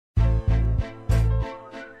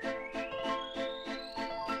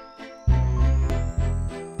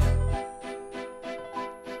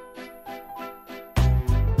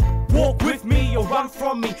me or run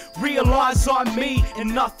from me. Realize I'm me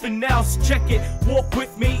and nothing else. Check it, walk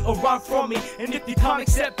with me or run from me. And if you can't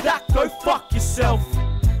accept that, go fuck yourself.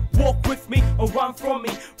 Walk with me or run from me.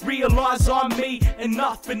 Realize I'm me and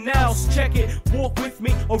nothing else. Check it, walk with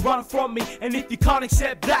me or run from me. And if you can't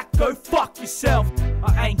accept that, go fuck yourself.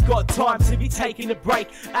 I ain't got time to be taking a break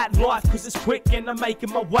at life, cause it's quick and I'm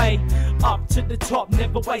making my way up to the top,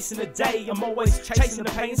 never wasting a day. I'm always chasing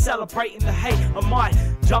the pain, celebrating the hate. I might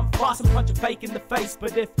jump fast and punch a fake in the face,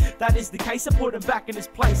 but if that is the case, I put him back in his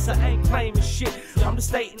place. I ain't claiming shit, I'm just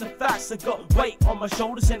stating the facts. I got weight on my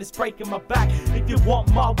shoulders and it's breaking my back. If you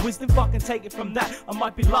want my wisdom, fucking take it from that. I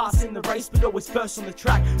might be last in the race, but always first on the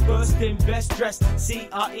track. First in, best dressed,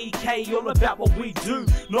 C.Reks. All about what we do,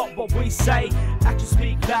 not what we say. Actions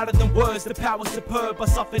speak louder than words, the power's superb. I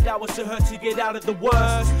suffered hours to hurt to get out of the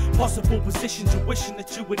worst possible positions you're wishing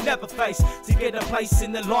that you would never face. To get a place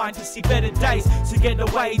in the line to see better days. To get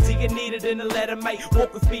away, do you need it in a letter, mate?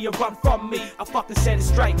 Walk with me or run from me, I fucking said it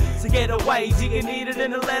straight. To get away, do you need it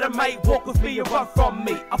in a letter, mate? Walk with me or run from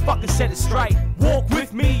me, I fucking said it straight. Walk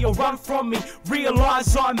with me or run from me.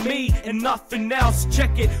 Realize I'm me and nothing else.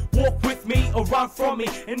 Check it, walk with me or run from me.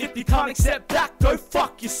 And if you can't accept that, go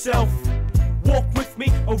fuck yourself. Walk with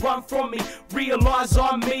me or run from me. Realize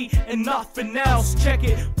I'm me and nothing else. Check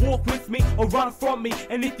it, walk with me or run from me.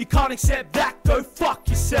 And if you can't accept that, go fuck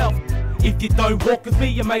yourself. If you don't walk with me,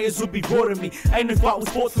 you may as well be bored of me. Ain't no fight was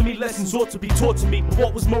fought for me, lessons ought to be taught to me. But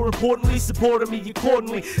what was more importantly, supporting me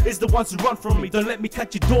accordingly is the ones who run from me. Don't let me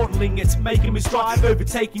catch you dawdling, it's making me strive,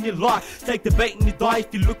 overtaking your life. Take the bait and you die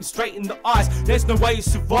if you're looking straight in the eyes. There's no way you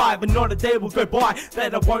survive, and not a day will go by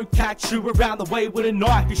that I won't catch you around the way with a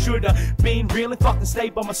knife. You should have been real and fucking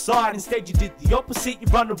stayed by my side. Instead you did the opposite, you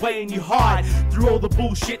run away and you hide. Through all the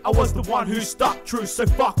bullshit, I was the one who stuck true. So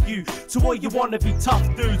fuck you, to all you wanna be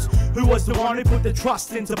tough dudes. Who was the one who put the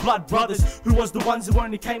trust into blood brothers? Who was the ones who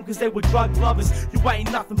only came cause they were drug lovers? You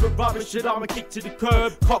ain't nothing but rubbish, shit, I'm a kick to the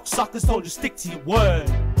curb. Cocksuckers told you stick to your word.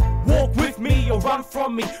 Walk with me or run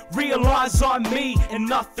from me. Realize I'm me and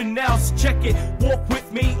nothing else. Check it, walk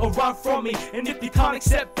with me or run from me. And if you can't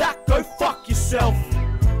accept that, go fuck yourself.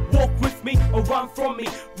 Walk with me or run from me.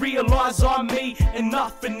 Realize I'm me and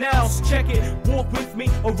nothing else. Check it, walk with me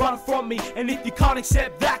or run from me. And if you can't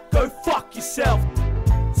accept that, go fuck yourself.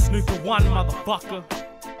 Snooper 1, motherfucker.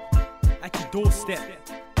 At your doorstep.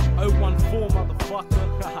 014,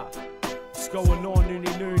 motherfucker. What's going on,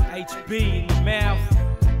 Noonie Noon? HB in the mouth.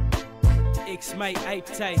 X-mate, Ape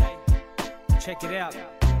Tay. Check it out.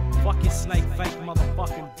 Fucking snake fake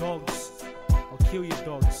motherfucking dogs. I'll kill your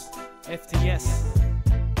dogs. FTS.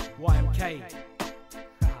 YMK.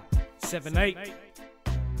 7-8.